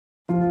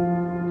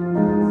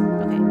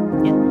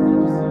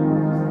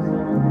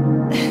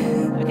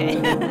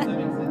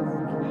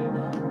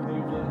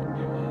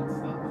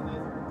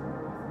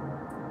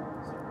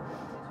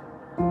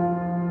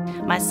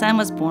son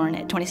was born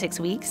at 26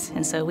 weeks,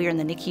 and so we were in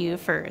the NICU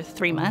for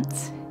 3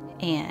 months.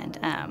 And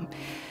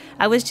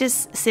I was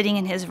just sitting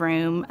in his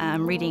room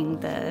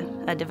reading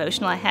a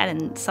devotional I had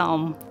in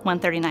Psalm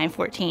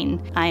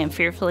 139:14. I am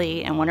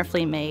fearfully and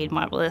wonderfully made,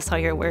 marvelous are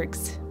your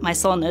works. My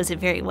soul knows it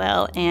very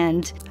well.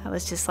 And I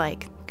was just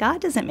like, God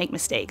doesn't make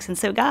mistakes. And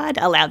so God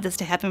allowed this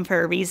to happen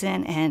for a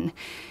reason. And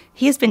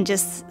he has been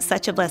just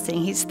such a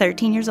blessing. He's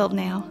 13 years old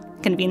now,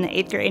 going to be in the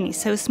 8th grade, and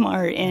he's so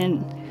smart.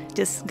 And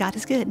just God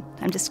is good.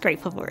 I'm just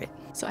grateful for it.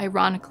 So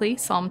ironically,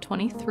 Psalm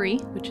 23,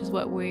 which is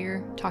what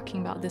we're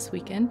talking about this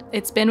weekend,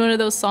 it's been one of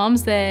those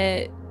Psalms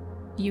that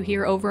you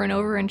hear over and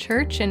over in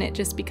church, and it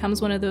just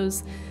becomes one of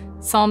those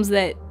Psalms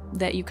that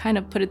you kind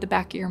of put at the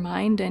back of your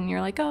mind, and you're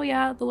like, oh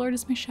yeah, the Lord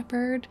is my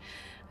shepherd.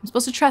 I'm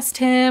supposed to trust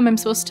him. I'm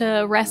supposed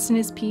to rest in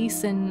his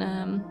peace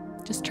and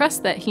just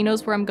trust that he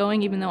knows where I'm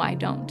going, even though I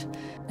don't.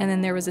 And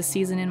then there was a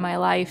season in my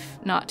life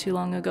not too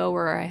long ago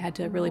where I had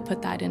to really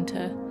put that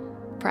into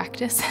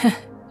practice.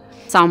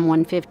 Psalm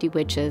 150,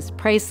 which is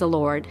praise the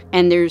Lord.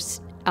 And there's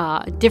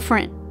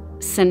different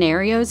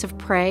scenarios of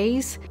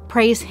praise.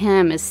 Praise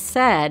him is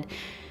said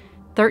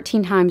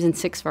 13 times in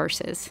 6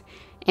 verses.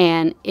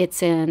 And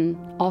it's in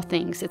all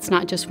things. It's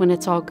not just when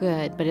it's all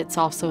good, but it's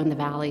also in the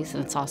valleys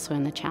and it's also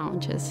in the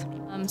challenges.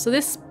 So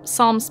this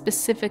psalm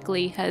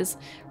specifically has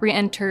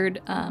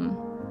re-entered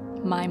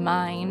my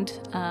mind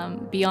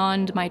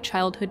beyond my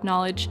childhood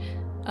knowledge.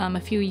 A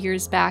few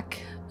years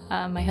back,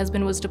 my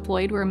husband was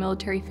deployed. We're a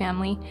military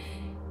family.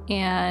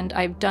 And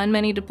I've done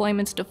many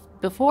deployments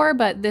before,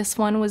 but this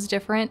one was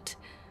different.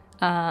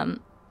 I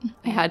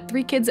had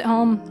 3 kids at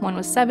home. One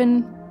was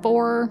 7,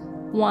 4,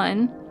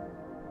 1.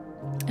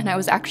 And I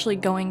was actually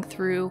going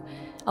through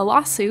a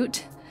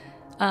lawsuit,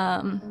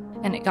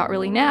 and it got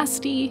really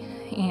nasty,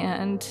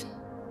 and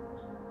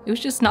it was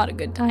just not a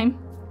good time.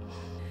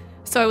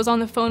 So I was on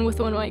the phone with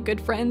one of my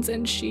good friends,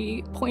 and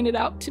she pointed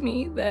out to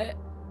me that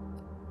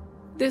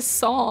this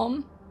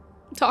psalm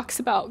talks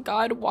about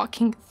God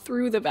walking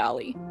through the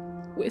valley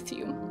with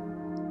you.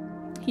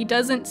 He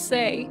doesn't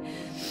say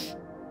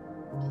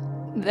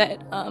that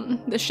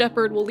the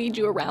shepherd will lead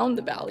you around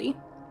the valley,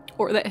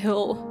 or that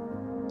he'll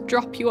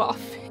drop you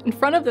off in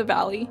front of the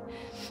valley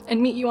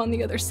and meet you on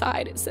the other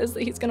side. It says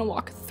that he's going to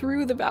walk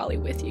through the valley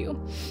with you.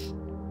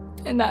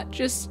 And that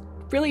just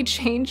really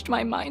changed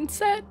my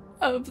mindset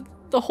of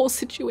the whole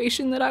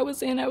situation that I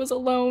was in. I was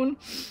alone,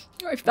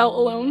 or I felt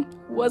alone,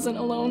 wasn't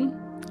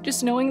alone.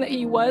 Just knowing that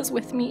he was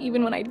with me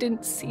even when I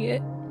didn't see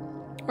it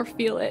or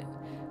feel it.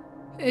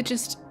 It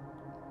just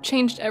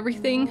changed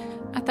everything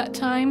at that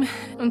time.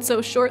 And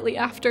so shortly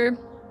after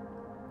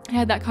I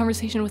had that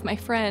conversation with my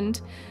friend,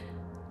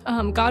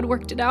 God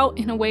worked it out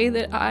in a way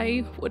that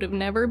I would have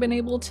never been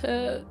able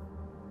to,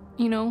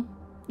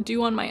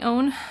 do on my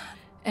own.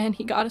 And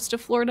he got us to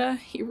Florida.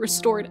 He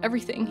restored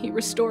everything. He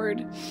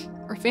restored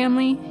our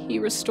family. He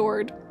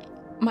restored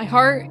my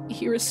heart.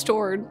 He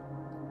restored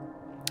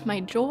my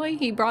joy.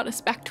 He brought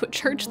us back to a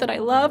church that I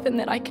love and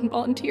that I can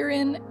volunteer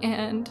in.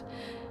 And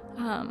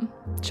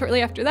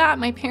shortly after that,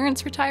 my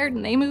parents retired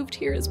and they moved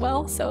here as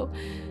well. So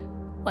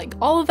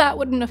all of that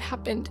wouldn't have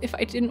happened if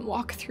I didn't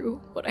walk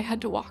through what I had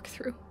to walk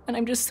through. And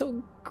I'm just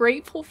so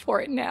grateful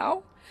for it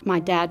now. My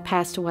dad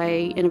passed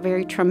away in a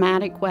very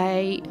traumatic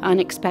way,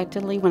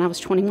 unexpectedly, when I was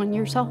 21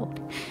 years old.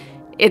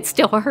 It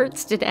still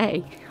hurts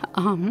today.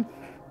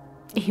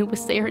 He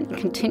was there and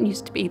he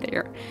continues to be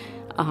there.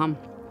 And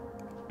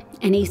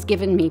he's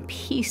given me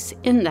peace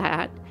in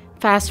that.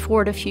 Fast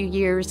forward a few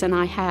years and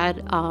I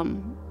had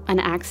an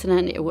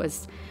accident. It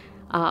was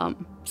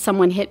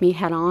someone hit me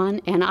head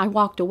on and I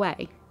walked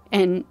away.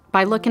 And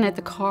by looking at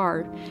the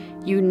car,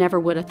 you never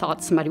would have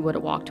thought somebody would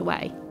have walked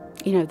away.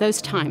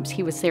 Those times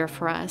he was there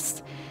for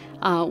us.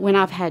 When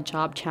I've had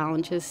job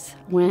challenges,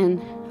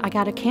 when I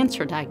got a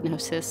cancer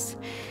diagnosis,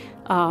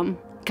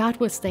 God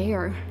was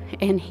there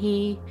and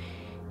He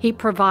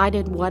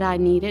provided what I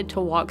needed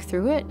to walk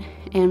through it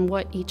and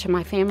what each of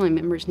my family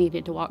members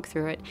needed to walk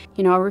through it.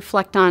 I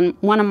reflect on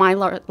one of my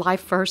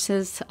life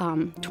verses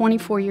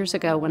 24 years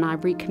ago when I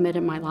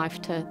recommitted my life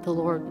to the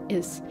Lord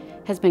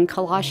has been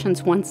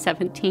Colossians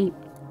 1:17.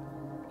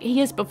 He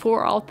is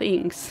before all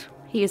things.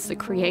 He is the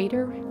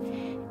creator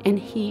and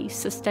He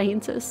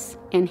sustains us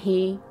and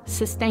He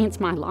sustains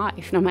my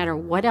life. No matter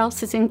what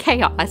else is in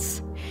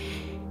chaos,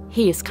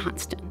 He is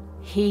constant.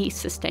 He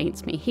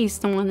sustains me. He's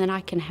the one that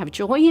I can have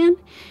joy in.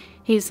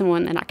 He's the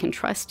one that I can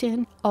trust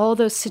in. All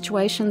those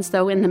situations,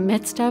 though, in the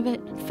midst of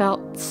it,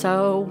 felt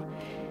so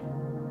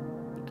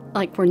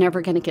like we're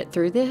never going to get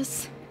through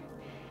this.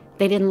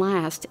 They didn't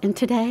last. And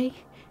today,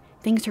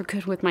 things are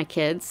good with my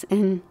kids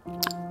and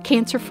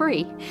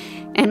cancer-free.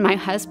 And my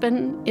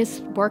husband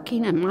is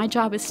working and my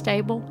job is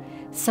stable.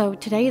 So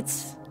today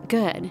it's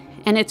good.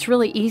 And it's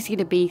really easy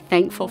to be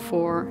thankful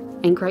for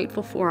and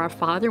grateful for our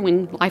Father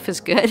when life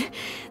is good.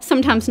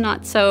 Sometimes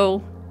not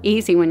so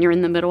easy when you're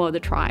in the middle of the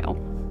trial.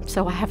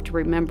 So I have to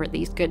remember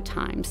these good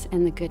times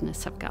and the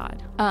goodness of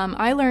God.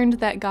 I learned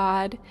that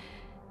God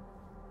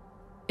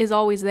is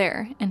always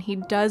there, and He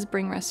does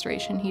bring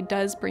restoration. He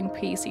does bring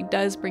peace. He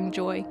does bring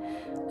joy.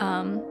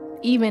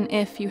 even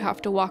if you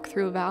have to walk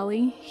through a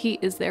valley, he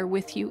is there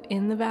with you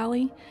in the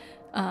valley.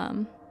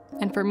 And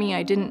for me,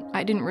 I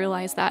didn't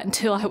realize that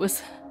until I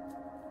was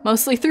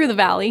mostly through the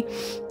valley.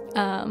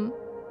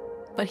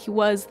 But he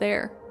was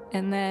there.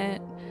 And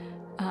that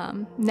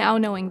now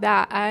knowing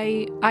that,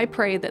 I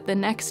pray that the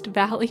next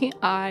valley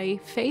I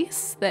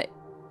face, that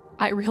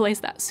I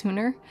realize that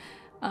sooner.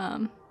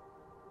 Yeah.